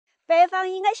北方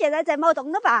应该现在在毛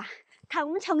冬了吧？看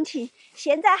我们重庆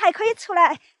现在还可以出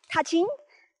来踏青。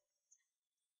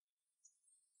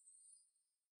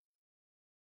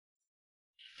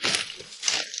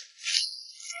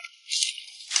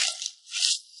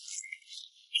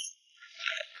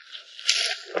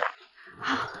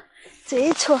好，这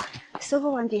一撮收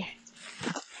获完毕。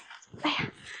哎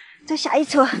呀，走下一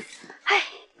撮。哎，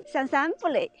上山不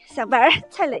累，上班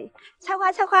才累。采花，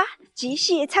采花，继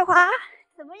续采花。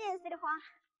什么颜色的花？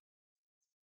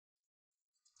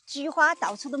菊花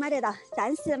到处都买得到，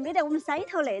但是没得我们山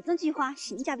头那种菊花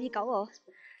性价比高哦。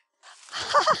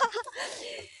哈哈哈！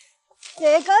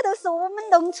这个都是我们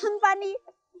农村版的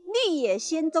绿野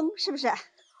仙踪，是不是？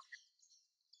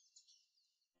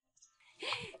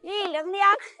咦，亮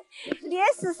亮，你也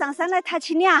是上山来踏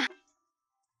青的啊？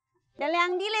亮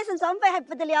亮，你那身装备还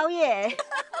不得了耶！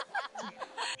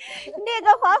你那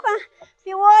个花环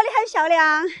比我的还漂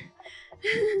亮。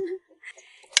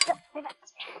走，拜拜。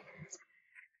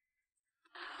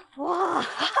哇，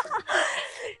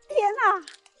天哪，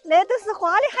那都是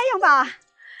花的海洋吧？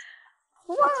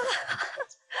哇，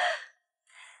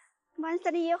满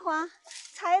山的野花，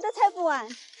采都采不完。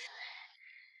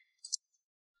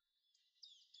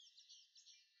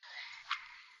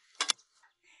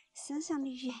山上的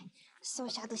雨说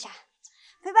下就下，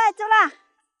拜拜，走啦！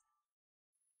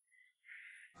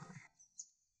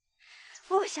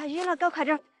哦，下雨了，搞快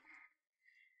点。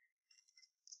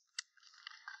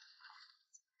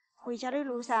回家的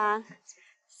路上，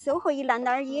收获一篮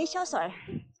袋野小蒜儿。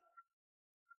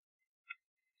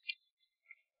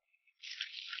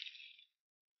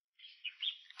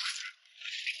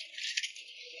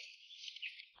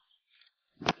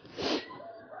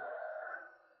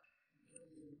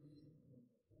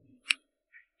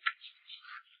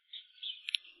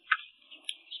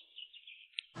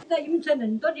在你们才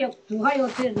恁多的，做还要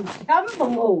这天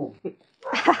崩哦。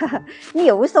你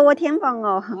又说我天放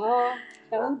哦。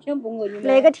哦，天崩哦！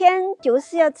那个天就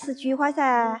是要吃菊花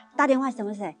噻。打电话什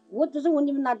么事？我只是问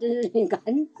你们拿的甘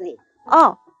蔗。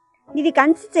哦，你的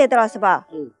甘蔗折到了是吧？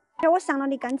嗯。我上了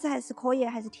的甘蔗还是可以，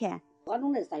还是甜。我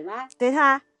弄来晒吗？对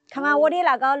噻，看嘛，我的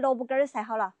那个萝卜干儿晒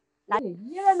好了。那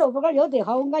你那萝卜干要得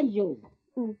好俺油。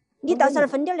嗯，你到时候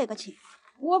分点那个去。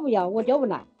我不要，我叫不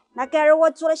来。那给儿我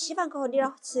煮了稀饭过后，你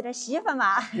吃点稀饭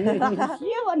嘛。稀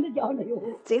饭都叫了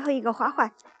哟。最后一个花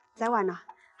环摘完了，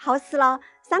耗时了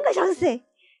3个小时。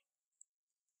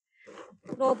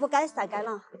萝卜干晒干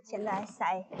了，现在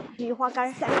晒菊花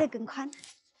干，晒得更宽。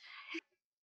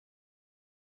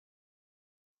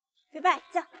拜拜，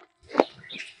走。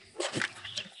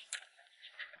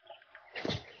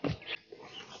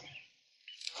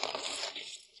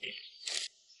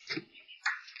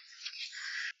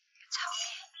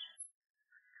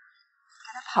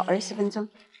泡20分钟。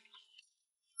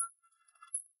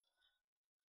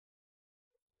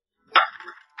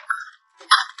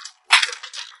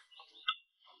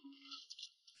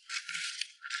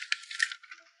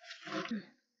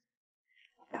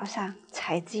倒上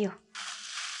菜籽油，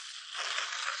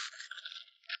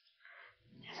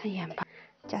加上盐巴，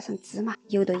加上芝麻，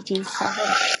油都已经烧好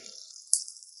了。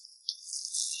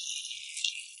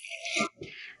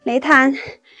那坛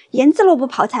腌制萝卜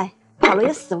泡菜泡了有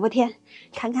4、5天，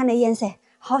看看那颜色，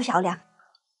好漂亮，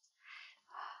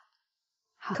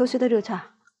口水都流出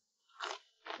来。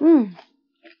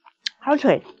好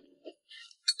脆。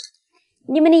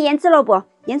你们的腌制萝卜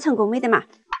腌成功没得嘛？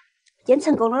腌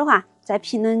成功了的话，在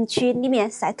评论区里面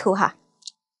晒图哈。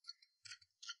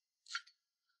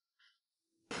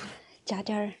加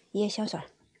点野小蒜，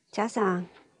加上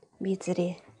秘制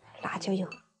的辣椒油，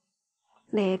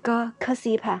那个可是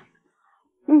一盘，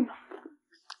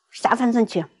下饭上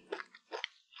去。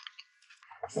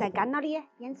晒干了的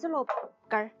腌制萝卜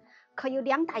干儿可有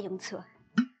2大用处，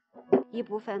一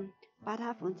部分把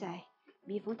它放在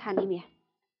密封坛里面，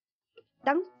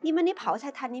当你们的泡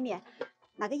菜坛里面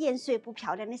那个盐水不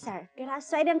漂亮的时候，给它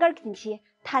甩2根进去，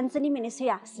坛子里面的水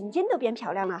啊，瞬间都变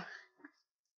漂亮了。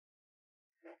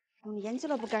用腌制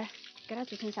萝卜干给它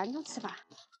做成3种吃法，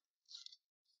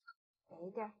这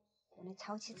一点用来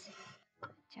炒起吃，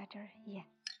加点盐，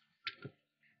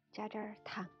加点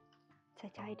糖，再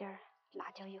加一点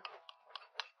辣椒油，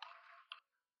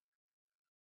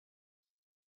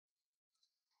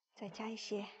再加一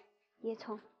些野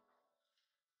葱。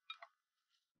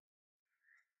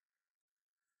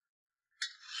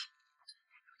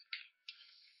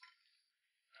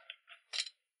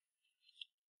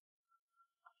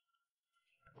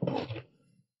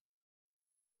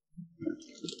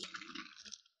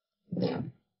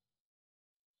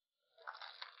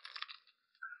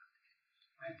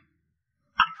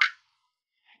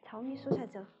炒米蔬菜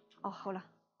粥，哦，好了。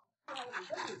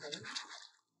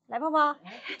赖婆婆，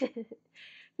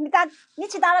你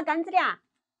去打了杆子的啊？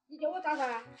你叫我打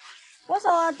噻？我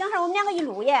说等会儿我们两个一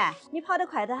路耶，你跑得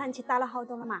快得很，去打了好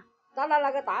多了嘛。打了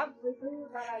那个大回手，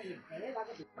打了一拍那个。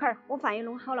快儿，我饭也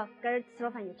弄好了，赶儿吃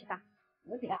了饭就去打。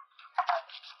我的啊！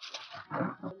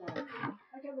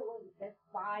他晓得我在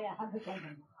打呀，他都讲什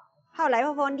么？好，赖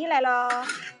婆婆你来了，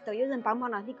都有人帮忙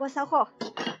了，你给我烧火，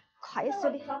快速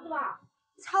的。啥子吧？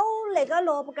炒那个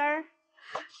萝卜干儿。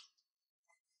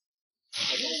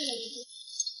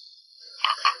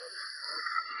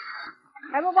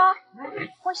赖婆婆，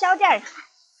火小点儿。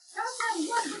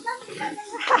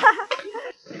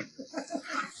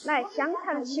来，香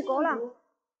肠起锅了。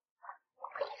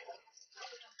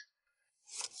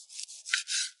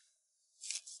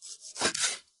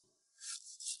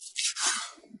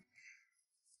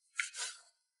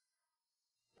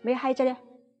没海椒的。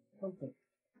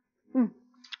嗯。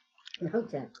好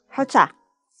吃。好吃啊。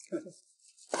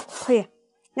可以，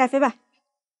来飞吧。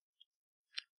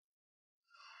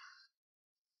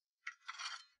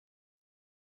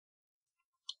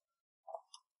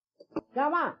知道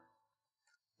吗？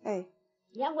哎，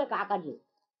两块嘎嘎的。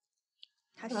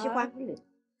他喜欢。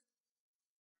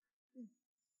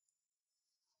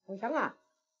好香啊！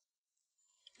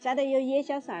加的有野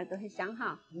小蒜儿都很香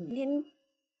哈。你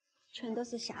全都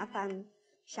是下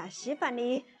稀饭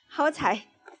的好菜。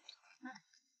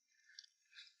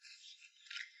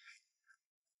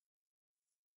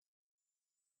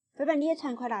飞飞，你也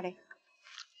尝一块拿的，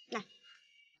来。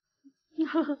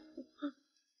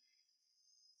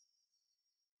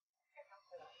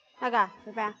哪个？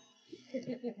飞飞？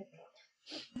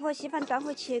我稀饭端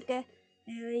回去给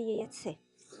爷爷吃，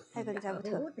还有个人在屋头。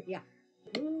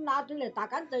拿点来打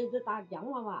杆子，就打酱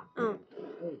嘛嘛。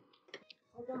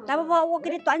大婆婆，我给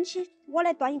你端起，我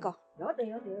来端一个。要得。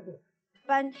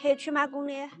本黑曲马工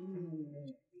的。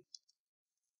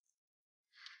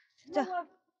走。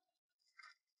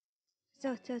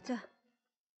他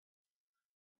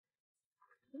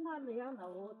那样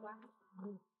让我端。